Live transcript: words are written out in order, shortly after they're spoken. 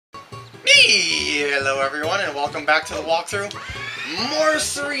Hello everyone and welcome back to the walkthrough. More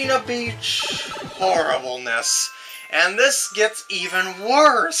Sirena Beach horribleness. And this gets even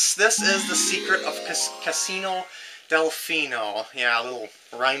worse. This is the secret of Casino Delfino. Yeah, a little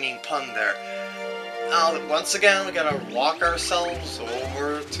rhyming pun there. Once again, we gotta walk ourselves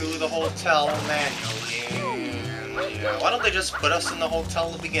over to the hotel manually. And, yeah, why don't they just put us in the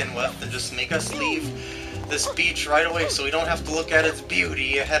hotel to begin with and just make us leave this beach right away so we don't have to look at its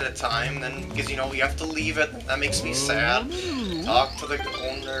beauty ahead of time, then, because, you know, we have to leave it. That makes me sad. Talk to the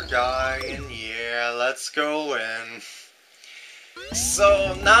owner guy, and yeah, let's go in.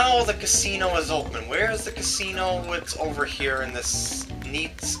 So, now the casino is open. Where's the casino? It's over here in this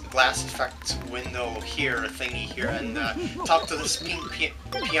neat glass effect window here, thingy here, and talk to this pink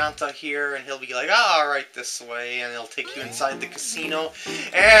pianta here, and he'll be like, ah, right this way, and he'll take you inside the casino,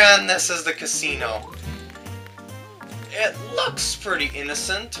 and this is the casino. It looks pretty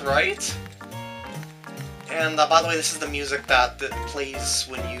innocent, right? And by the way, this is the music that plays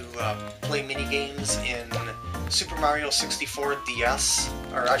when you play minigames in Super Mario 64 DS,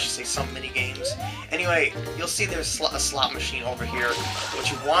 or I should say some minigames. Anyway, you'll see there's a slot machine over here. What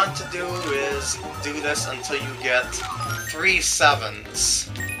you want to do is do this until you get 3 sevens.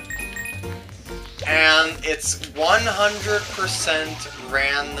 And it's 100%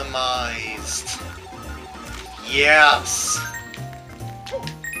 randomized. Yes!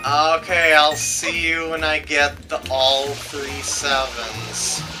 Okay, I'll see you when I get all 3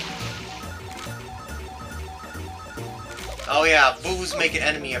 sevens. Oh yeah, boos make an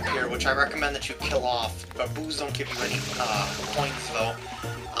enemy appear, which I recommend that you kill off, but boos don't give you any points though.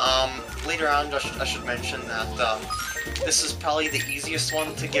 Later on, I should mention that this is probably the easiest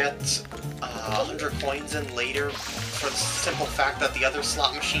one to get 100 coins in later, for the simple fact that the other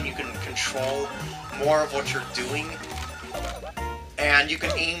slot machine you can control more of what you're doing, and you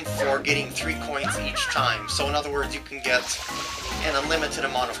can aim for getting 3 coins each time. So in other words, you can get an unlimited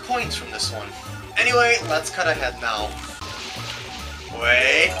amount of coins from this one. Anyway, let's cut ahead now.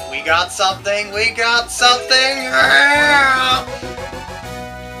 Wait, we got something, we got something!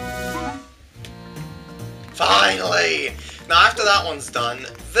 Finally! Now after that one's done,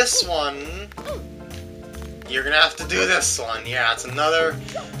 this one, you're gonna have to do this one. Yeah, it's another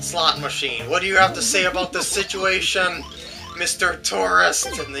slot machine. What do you have to say about this situation, Mr.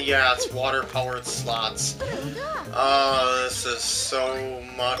 Tourist? And yeah, it's water-powered slots. Oh, this is so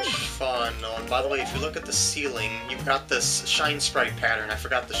much fun. Oh, and by the way, if you look at the ceiling, you've got this shine sprite pattern. I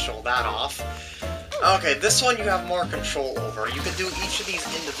forgot to show that off. Okay, this one you have more control over. You can do each of these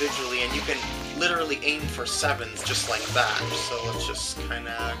individually, and you can literally aim for sevens just like that. So let's just kind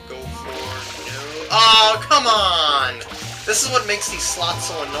of go for no. Oh, come on! This is what makes these slots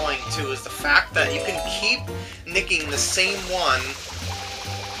so annoying too, is the fact that you can keep nicking the same one,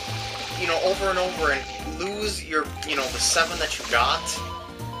 you know, over and over, and lose your, you know, the 7 that you got.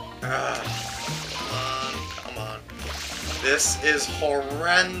 Come on. This is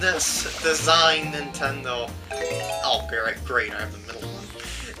horrendous design, Nintendo. Oh, great, I have the middle one.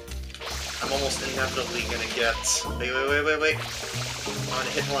 I'm almost inevitably gonna get... Wait. I'm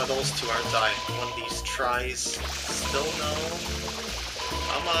gonna hit one of those two, aren't I? One of these tries. Still no.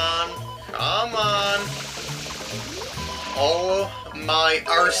 Come on. Oh my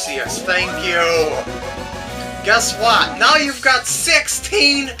Arceus, thank you! Guess what? Now you've got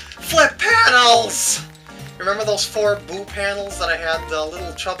 16 flip panels! Remember those 4 boo panels that I had a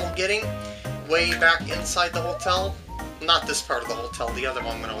little trouble getting way back inside the hotel? Not this part of the hotel, the other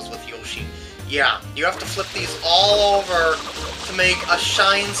one when I was with Yoshi. Yeah, you have to flip these all over to make a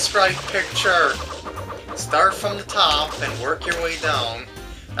shine sprite picture. Start from the top and work your way down.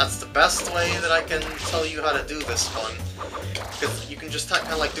 That's the best way that I can tell you how to do this one. Because you can just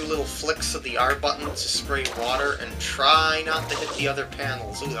kind of like do little flicks of the R button to spray water and try not to hit the other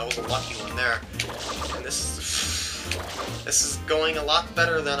panels. Ooh, that was a lucky one there. And this is going a lot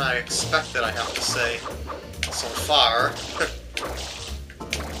better than I expected, I have to say, so far.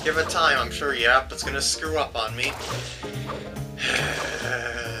 Give it time, I'm sure, yep, it's gonna screw up on me.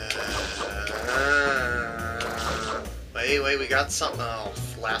 Wait, we got something. Oh,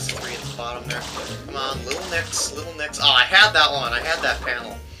 last 3 at the bottom there. Come on, little nicks. Oh, I had that one, I had that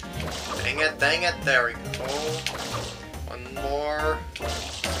panel. Dang it, there we go. One more.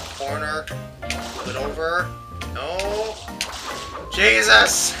 Corner. Move it over. No.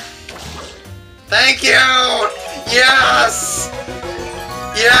 Jesus! Thank you! Yes!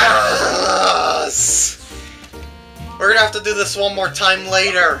 Yes! We're gonna have to do this one more time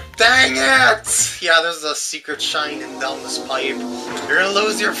later. Dang it! Yeah, there's a secret shining down this pipe. You're gonna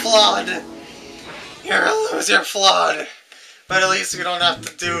lose your flood. You're gonna lose your flood. But at least we don't have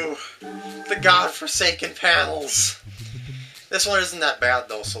to do the godforsaken panels. This one isn't that bad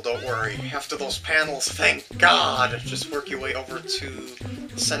though, so don't worry. After those panels, thank God! Just work your way over to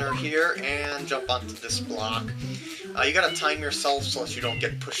the center here and jump onto this block. You gotta time yourself so that you don't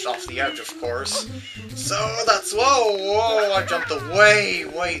get pushed off the edge, of course. So that's... Whoa! I jumped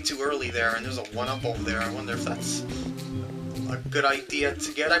way too early there, and there's a 1-up over there. I wonder if that's a good idea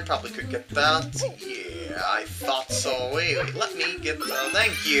to get. I probably could get that. Yeah, I thought so. Wait, let me get the...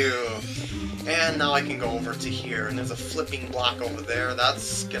 Thank you! And now I can go over to here, and there's a flipping block over there.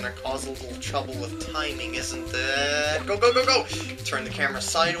 That's gonna cause a little trouble with timing, isn't it? Go, go, go, go! Turn the camera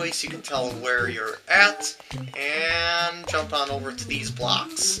sideways so you can tell where you're at, and jump on over to these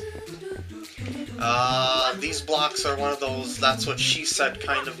blocks. These blocks are one of those that's what she said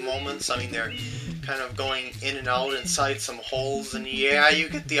kind of moments. I mean, they're kind of going in and out inside some holes, and yeah, you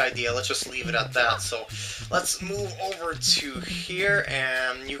get the idea. Let's just leave it at that. So let's move over to here,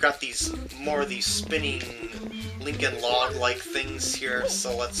 and you got these more of these spinning Lincoln log-like things here,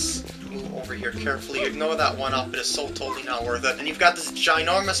 so let's move over here carefully. Ignore that 1-up, it is so totally not worth it. And you've got this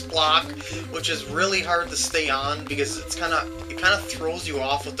ginormous block, which is really hard to stay on, because it kind of throws you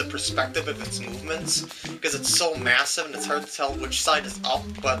off with the perspective of its movements, because it's so massive and it's hard to tell which side is up,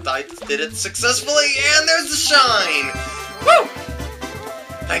 but I did it successfully, and there's the shine! Woo!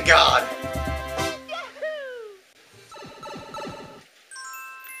 Thank God!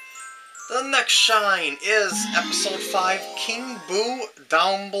 The next shine is Episode 5, King Boo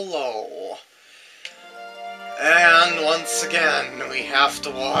Down Below. And once again, we have to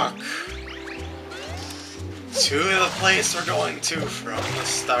walk to the place we're going to from the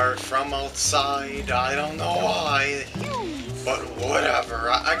start, from outside. I don't know why, but whatever.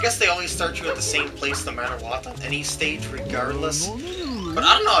 I guess they always start you at the same place no matter what, on any stage regardless. But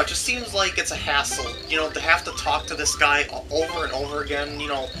I don't know, it just seems like it's a hassle, you know, to have to talk to this guy over and over again, you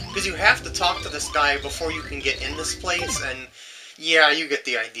know, because you have to talk to this guy before you can get in this place, and yeah, you get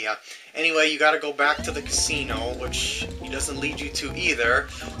the idea. Anyway, you gotta go back to the casino, which he doesn't lead you to either,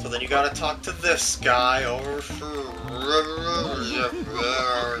 so then you gotta talk to this guy over...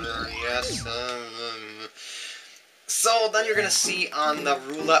 Yes, So then you're gonna see on the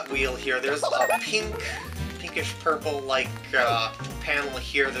roulette wheel here, there's a pinkish purple-like panel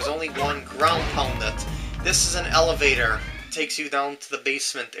here. There's only one. Ground pound it. This is an elevator. It takes you down to the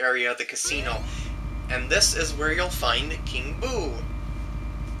basement area of the casino. And this is where you'll find King Boo.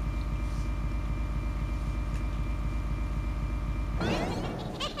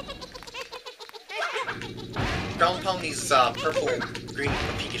 Ground pound these purple, green,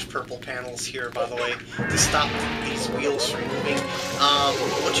 pinkish purple panels here, by the way, to stop these wheels from moving.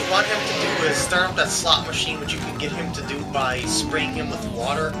 What you want him to do is start up that slot machine, which you can get him to do by spraying him with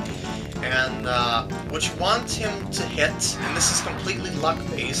water. And what you want him to hit, and this is completely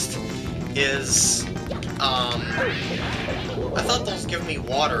luck-based, is... I thought those give me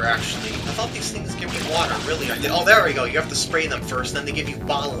water, actually. I thought these things give me water, really. I did. Oh, there we go. You have to spray them first, then they give you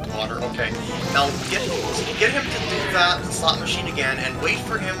bottled water. Okay. Now, get him to do that slot machine again, and wait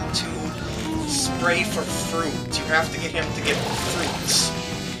for him to spray for fruit. You have to get him to get fruits.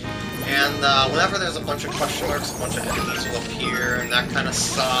 And whenever there's a bunch of question marks, a bunch of enemies will appear, and that kind of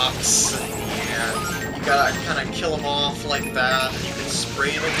sucks. And yeah, you gotta kind of kill them off like that, and you can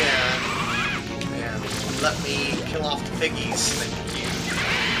spray them again. Let me kill off the piggies. Thank you.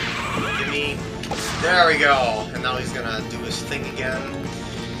 Give me... There we go. And now he's gonna do his thing again.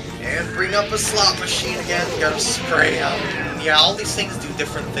 And bring up a slot machine again. You gotta spray him. Yeah, all these things do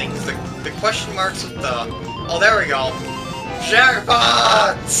different things. The question marks with the... Oh, there we go.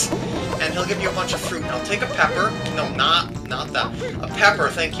 Jackpot! And he'll give you a bunch of fruit. Now take a pepper. No, not that. A pepper,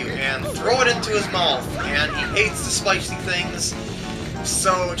 thank you. And throw it into his mouth. And he hates the spicy things.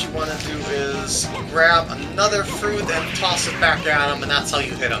 So what you want to do is grab another fruit and toss it back at him, and that's how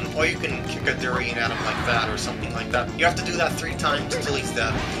you hit him. Or you can kick a durian at him like that, or something like that. You have to do that 3 times until he's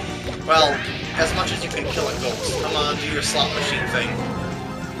dead. Well, as much as you can kill a ghost. Come on, do your slot machine thing.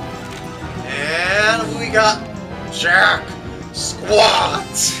 And who we got? Jack! Squat!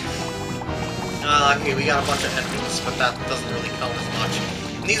 Okay, we got a bunch of enemies, but that doesn't really count as much.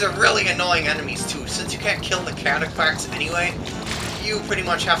 And these are really annoying enemies, too. Since you can't kill the cataquacks anyway, you pretty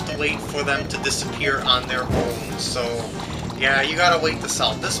much have to wait for them to disappear on their own, so yeah, you gotta wait this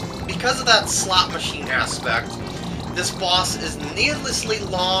out. Because of that slot machine aspect, this boss is needlessly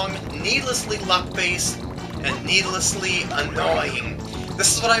long, needlessly luck-based, and needlessly annoying.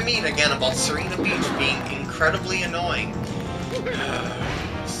 This is what I mean, again, about Sirena Beach being incredibly annoying.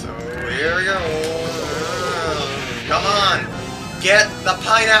 So, here we go. Come on! Get the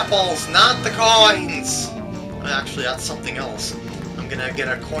pineapples, not the coins! Actually, that's something else. I'm gonna get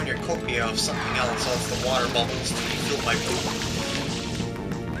a cornucopia of something else, so it's the water bubbles to refill my poop.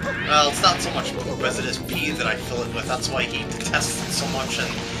 Well, it's not so much poop as it is pee that I fill it with. That's why he detests it so much,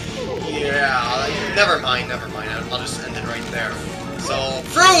 and yeah, never mind. I'll just end it right there. So,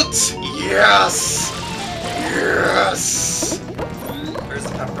 fruit! Yes! Yes! Where's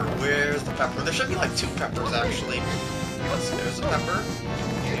the pepper? Where's the pepper? There should be like 2 peppers, actually. Yes, there's a pepper.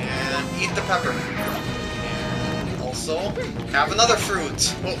 And eat the pepper. And also, have another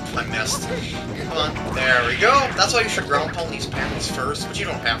fruit. Oh, I missed. Come on. There we go. That's why you should ground pound these panels first, but you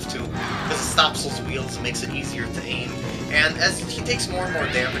don't have to, because it stops those wheels and makes it easier to aim. And as he takes more and more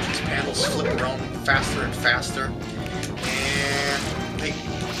damage, these panels flip around faster and faster. And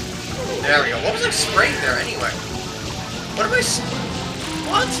there we go. What was I spraying there anyway? What am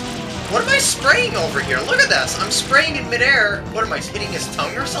I spraying over here? Look at this. I'm spraying in midair. What am I, hitting his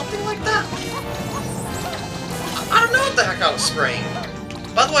tongue or something like that? I don't know what the heck I was spraying.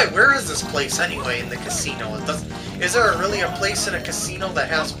 By the way, where is this place anyway in the casino? Is there really a place in a casino that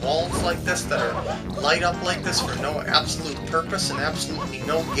has walls like this that are light up like this for no absolute purpose and absolutely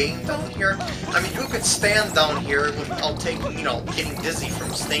no game down here? I mean, who could stand down here without taking, getting dizzy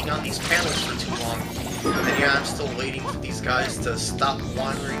from staying on these panels for too long? And yeah, I'm still waiting for these guys to stop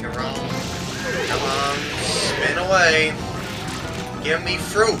wandering around. Come on, spin away. Give me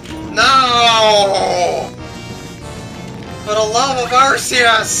fruit. No! For the love of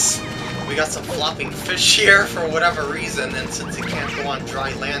Arceus! We got some flopping fish here for whatever reason, and since they can't go on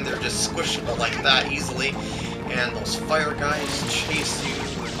dry land, they're just squishable like that easily. And those fire guys chase you.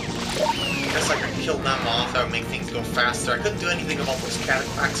 I guess I could kill them off, that would make things go faster. I couldn't do anything about those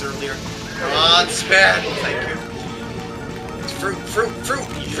catapacts earlier. Come on, spin! Thank you. Fruit!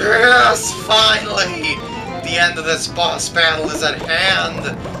 Yes! Finally! The end of this boss battle is at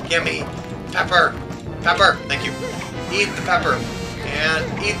hand! Gimme pepper! Pepper! Thank you. Eat the pepper.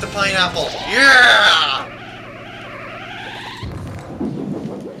 And eat the pineapple. Yeah!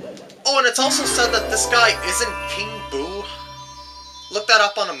 Oh, and it's also said that this guy isn't King Boo. Look that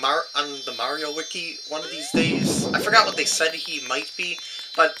up on the Mario Wiki one of these days. I forgot what they said he might be,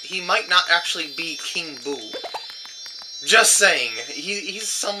 but he might not actually be King Boo. Just saying. He's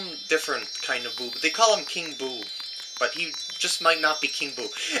some different kind of Boo, but they call him King Boo. But he just might not be King Boo.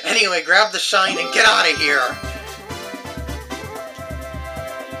 Anyway, grab the shine and get out of here!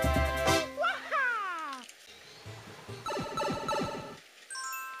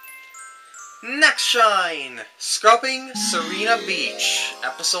 Next shine! Scrubbing Sirena Beach,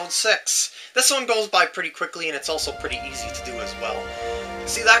 Episode 6. This one goes by pretty quickly, and it's also pretty easy to do as well.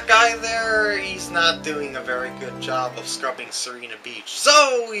 See that guy there? He's not doing a very good job of scrubbing Sirena Beach.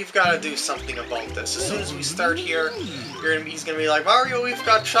 So, we've got to do something about this. As soon as we start here, he's going to be like, Mario, we've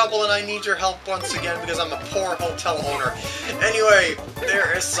got trouble, and I need your help once again, because I'm a poor hotel owner. Anyway,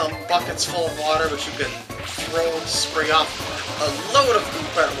 there is some buckets full of water, which you can throw to spray off a load of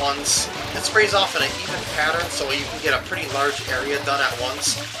goop at once. It sprays off in an even pattern, so you can get a pretty large area done at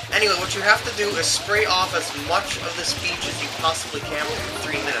once. Anyway, what you have to do is spray off as much of this beach as you possibly can within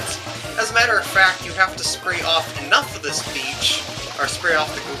 3 minutes. As a matter of fact, you have to spray off enough of this beach, or spray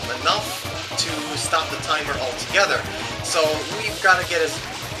off the goop enough to stop the timer altogether. So we've got to get this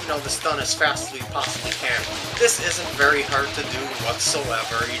done as fast as we possibly can. This isn't very hard to do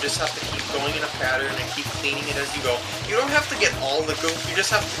whatsoever. You just have to keep going in a pattern and keep cleaning it as you go. You don't have to get all the goop, you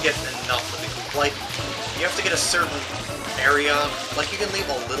just have to get enough of the goop. Like, you have to get a certain area. Like, you can leave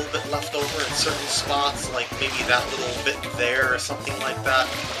a little bit left over in certain spots, like maybe that little bit there or something like that.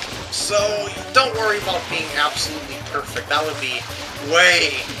 So, don't worry about being absolutely perfect. That would be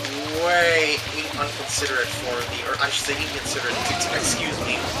way unconsiderate for or I should say inconsiderate, excuse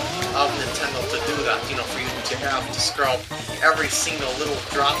me, of Nintendo to do that, for you to have to scrub every single little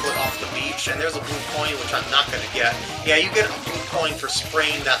droplet off the beach. And there's a blue coin, which I'm not going to get. Yeah, you get a blue coin for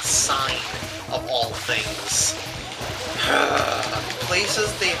spraying that sign, of all things.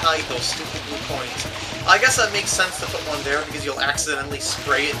 Places they hide those stupid blue coins. I guess that makes sense to put one there, because you'll accidentally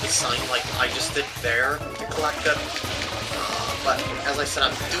spray it, the sign, like I just did there, to collect it. But, as I said,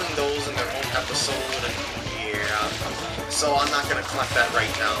 I'm doing those in their own episode, and yeah. So I'm not going to collect that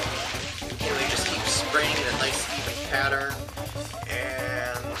right now. They just keep spraying in a nice even pattern,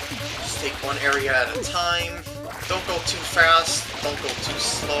 and just take one area at a time. Don't go too fast, don't go too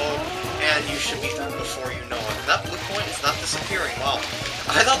slow, and you should be done before you know it. And that blue point is not disappearing. Wow.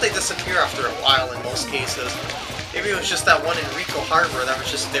 I thought they disappear after a while in most cases. Maybe it was just that one in Rico Harbor that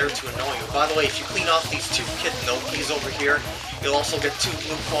was just there to annoy you. By the way, if you clean off these 2 Kid Nokis over here, you'll also get 2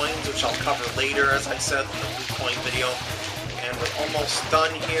 blue coins, which I'll cover later, as I said, in the blue coin video. And we're almost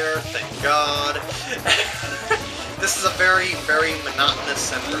done here, thank God. This is a very, very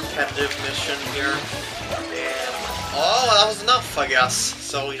monotonous and repetitive mission here. And, oh, that was enough, I guess.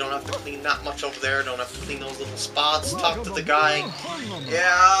 So you don't have to clean that much over there, don't have to clean those little spots, talk to the guy.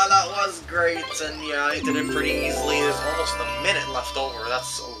 Yeah, that was great, and yeah, he did it pretty easily. There's almost a minute left over.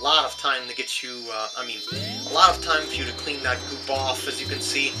 That's a lot of time to get you, a lot of time for you to clean that goop off, as you can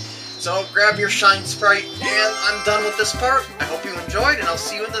see. So grab your Shine Sprite, and I'm done with this part. I hope you enjoyed, and I'll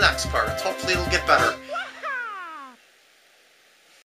see you in the next part. Hopefully it'll get better.